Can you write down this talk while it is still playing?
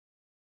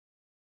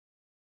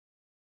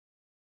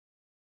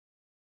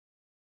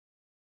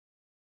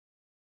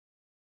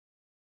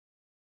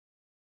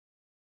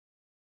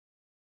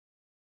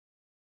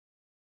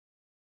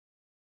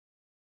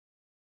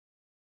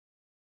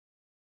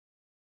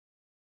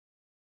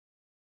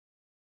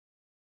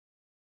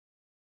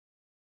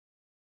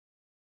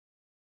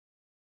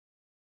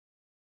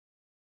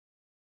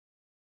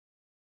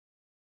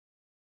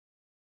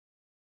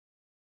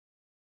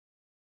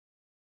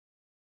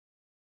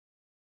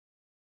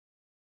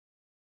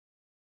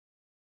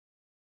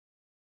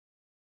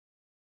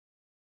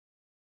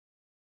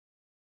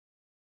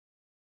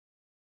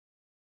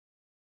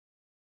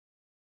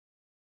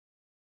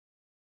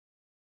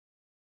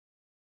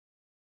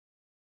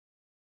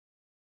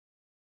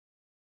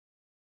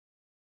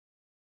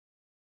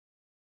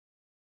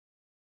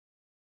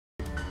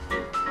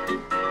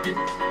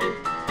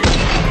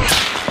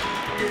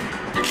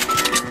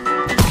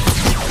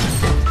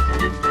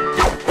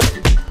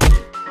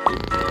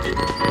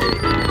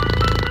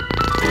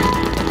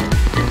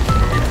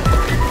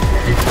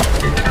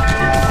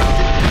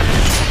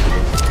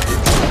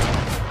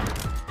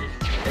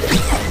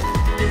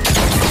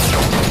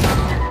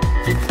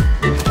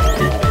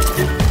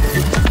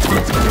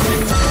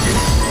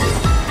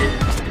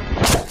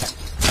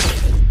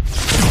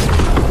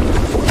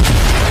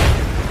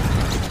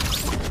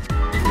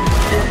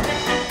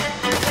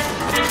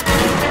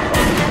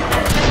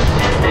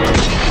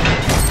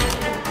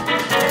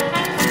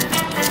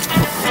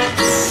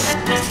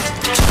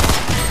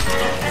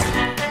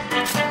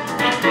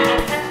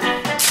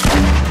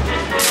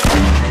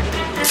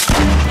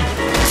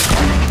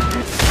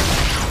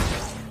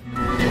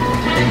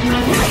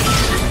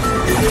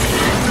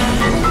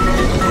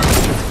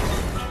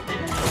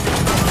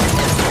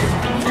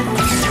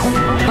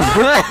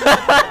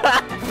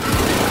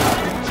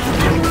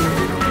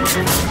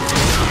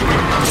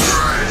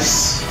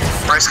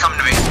Bryce, come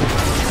to me.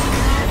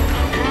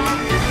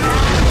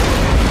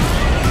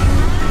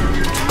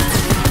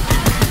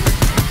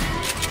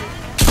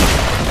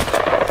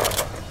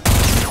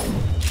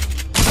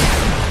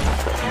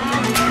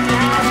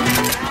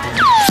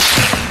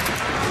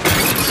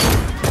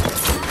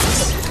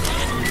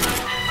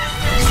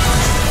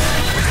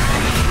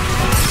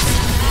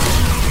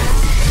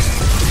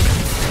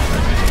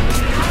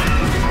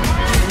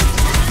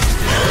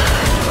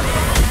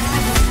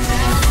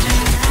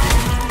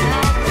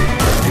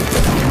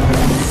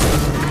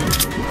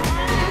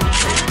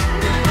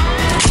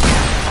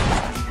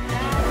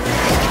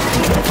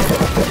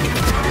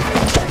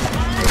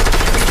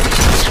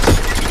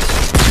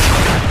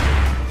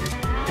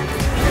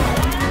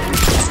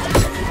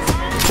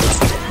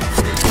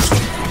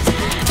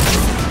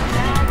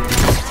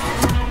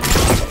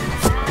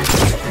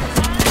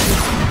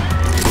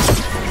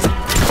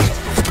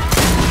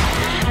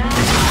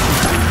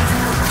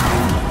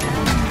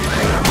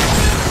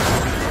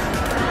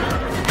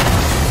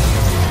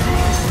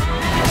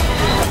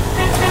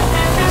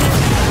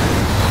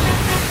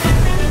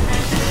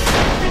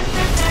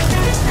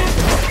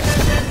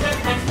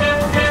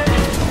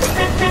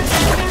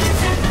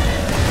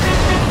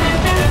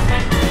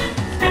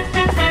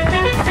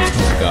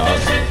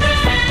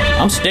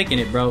 I'm sticking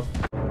it, bro.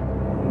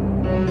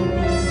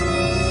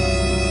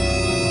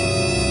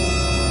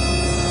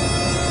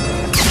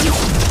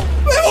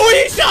 Oh,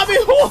 he shot me!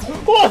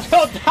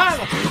 What the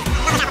hell?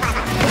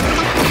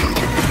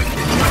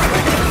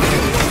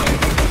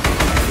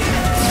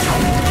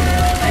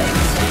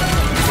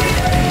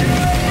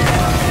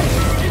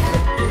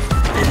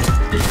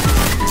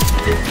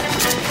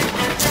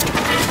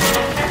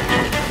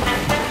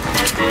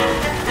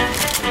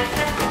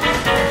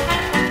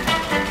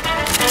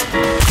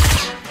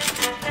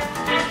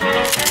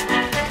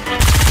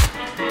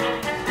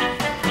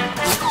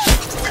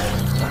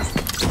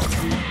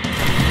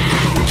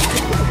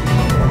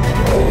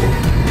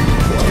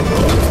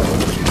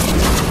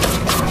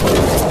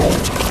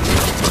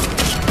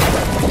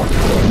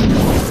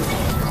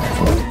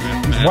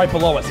 Right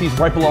below us. He's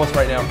right below us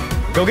right now.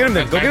 Go get him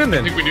then. Go get him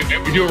then. I think we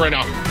do it right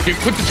now. Okay,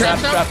 put the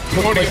traps down.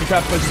 Place the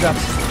traps.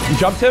 You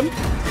jumped him?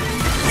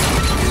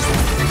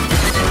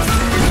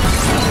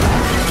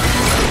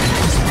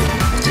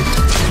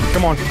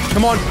 Come on.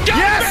 Come on.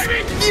 Yes!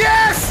 Baby!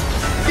 Yes!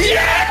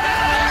 Yes!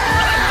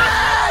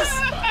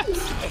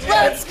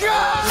 Let's go!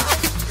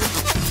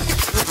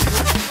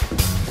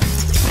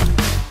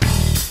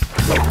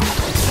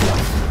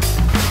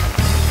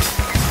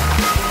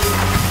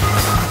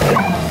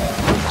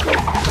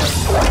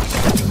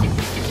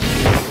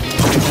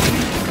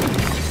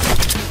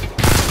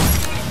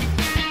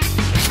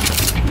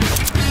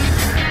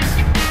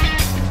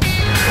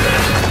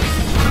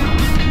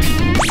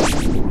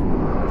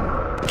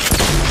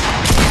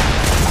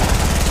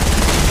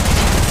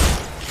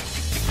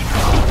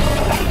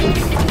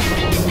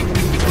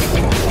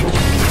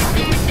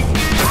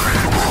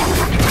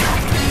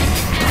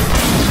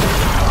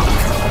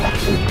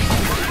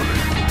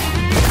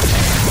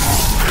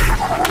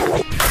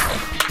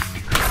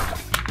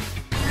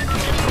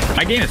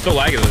 My game is so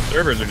laggy, the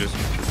servers are just...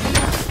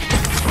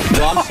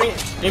 Well, I'm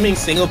streaming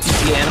single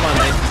PC and I'm on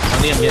night. I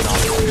think I'm getting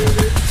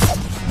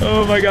off.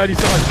 Oh my god, you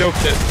saw my dope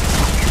shit.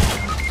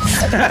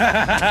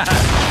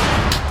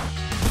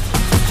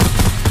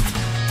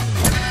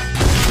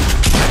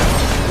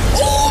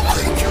 Oh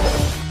my god!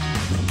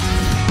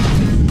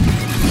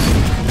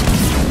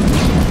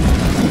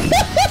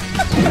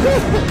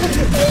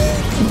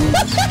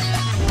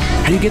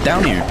 How do you get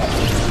down here?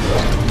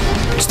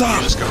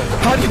 Stop! Just go.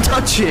 How do you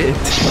touch it?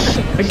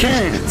 I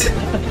can't.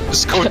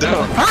 Just go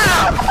down.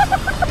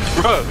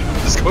 Bro,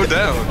 just go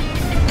down.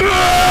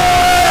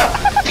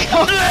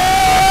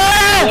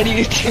 What are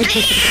you doing?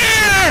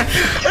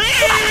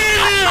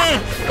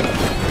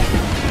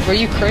 Were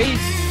you crazy?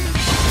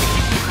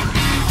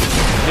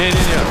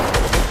 Не-не-не.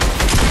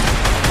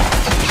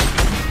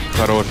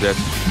 Хорош, дядь.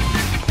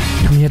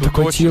 У меня Тут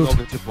такой очень тилт.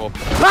 много типов.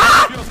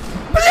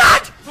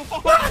 Блять!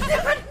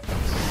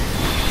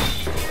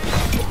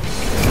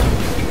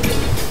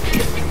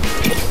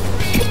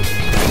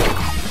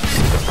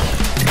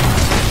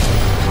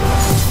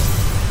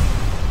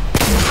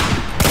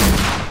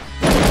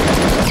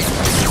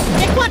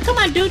 Come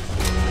on, dude.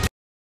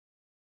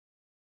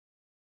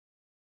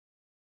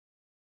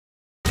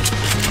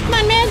 Come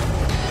on, man.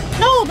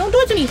 No, don't do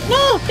it to me.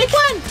 No, pick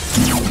one.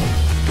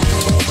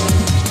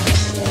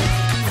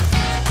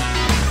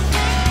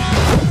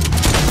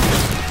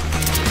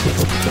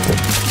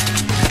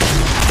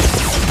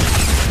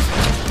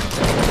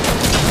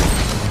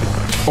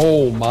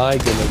 Oh my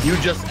goodness. You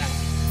just...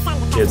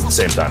 Kids at the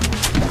same time.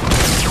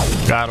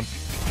 Got him.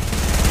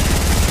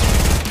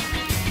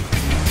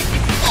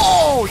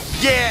 Oh,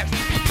 yeah!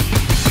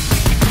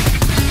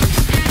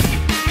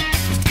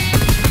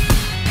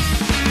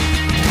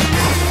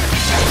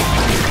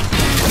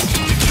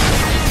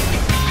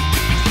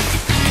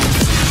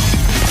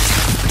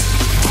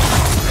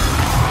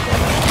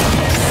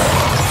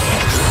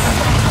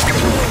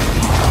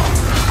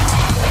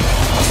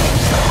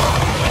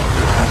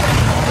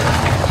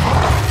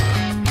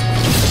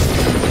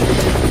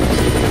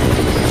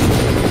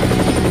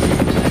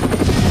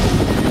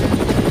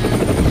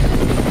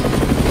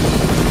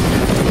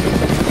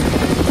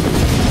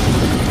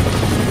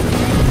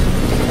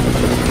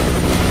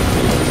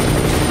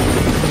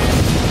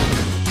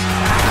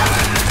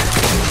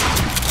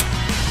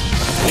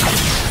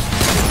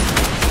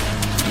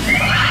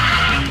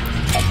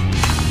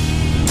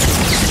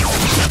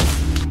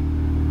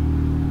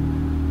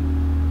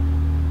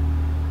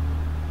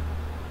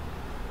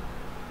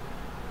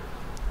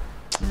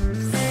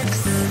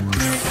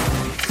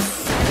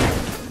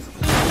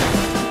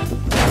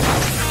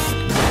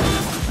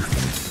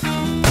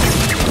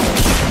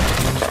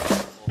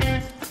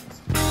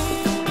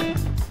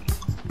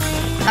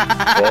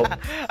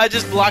 I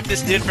just blocked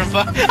this dude from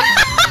fun.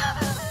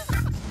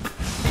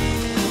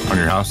 On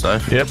your house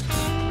side? Yep.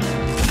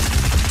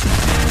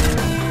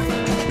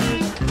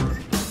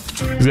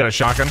 He's got a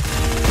shotgun.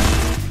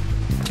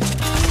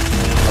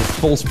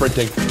 Full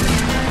sprinting.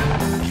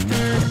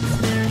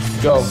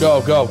 Go,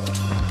 go, go.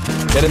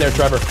 Get in there,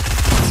 Trevor.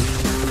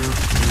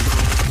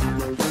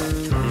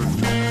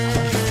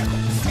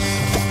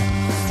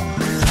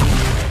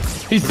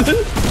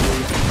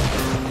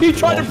 He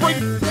tried to bring.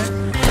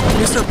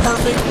 Mr.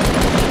 Perfect,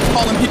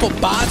 calling people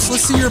bots.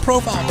 Let's see your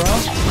profile, bro.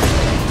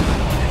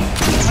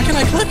 How can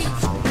I click?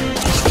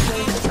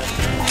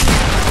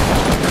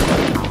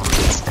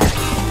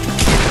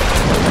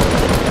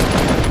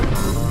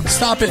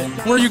 Stop it.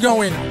 Where are you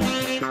going?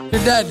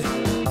 You're dead.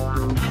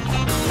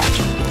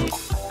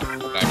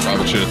 I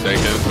probably should have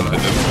taken it, but I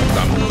didn't.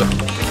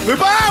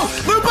 Lupo!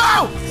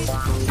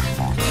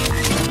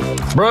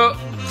 Bro.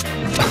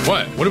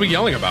 What? What are we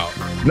yelling about?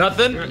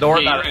 Nothing. Don't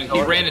worry about it.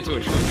 He ran into a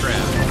trap.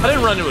 I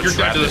didn't run into a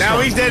trap. Now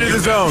he's dead in the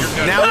zone.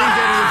 Now he's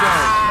dead in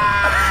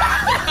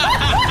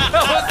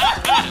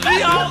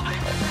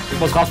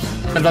the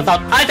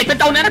zone. I take the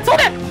down and I told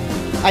it.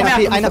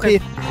 Einer P.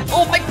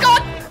 Oh my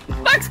God!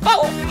 Max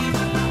Power!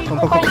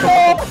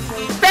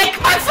 Weg,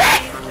 Max, weg!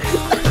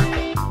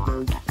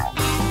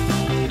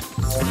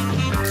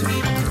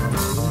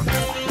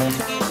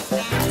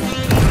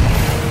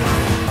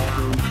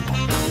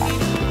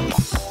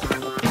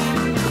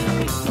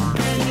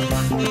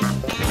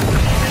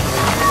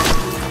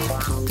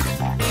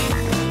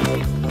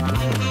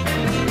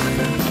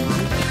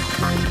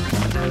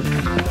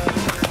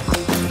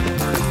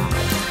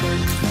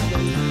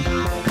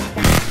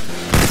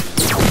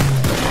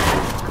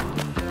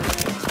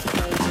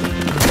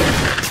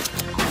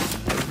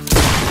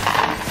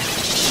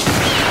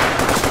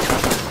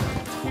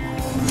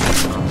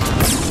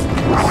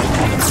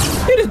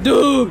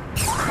 Dude!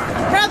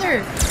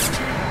 Brother!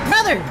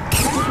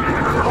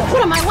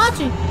 What am I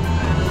watching?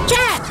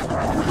 Chat!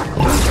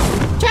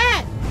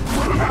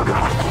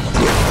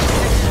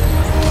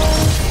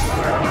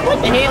 What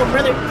the hell,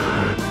 brother?